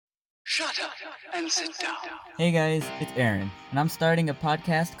Shut up and sit down. Hey guys, it's Aaron, and I'm starting a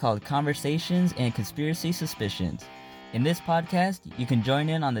podcast called Conversations and Conspiracy Suspicions. In this podcast, you can join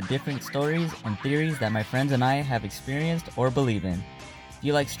in on the different stories and theories that my friends and I have experienced or believe in. If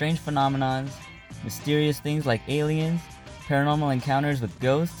you like strange phenomenons, mysterious things like aliens, paranormal encounters with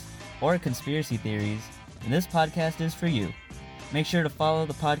ghosts, or conspiracy theories, then this podcast is for you. Make sure to follow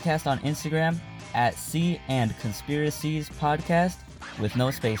the podcast on Instagram at C&Conspiracies Podcast with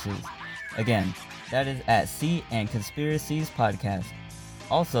no spaces. Again, that is at C&Conspiracies Podcast.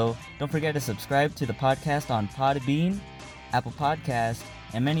 Also, don't forget to subscribe to the podcast on Podbean, Apple Podcasts,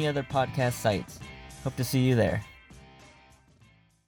 and many other podcast sites. Hope to see you there.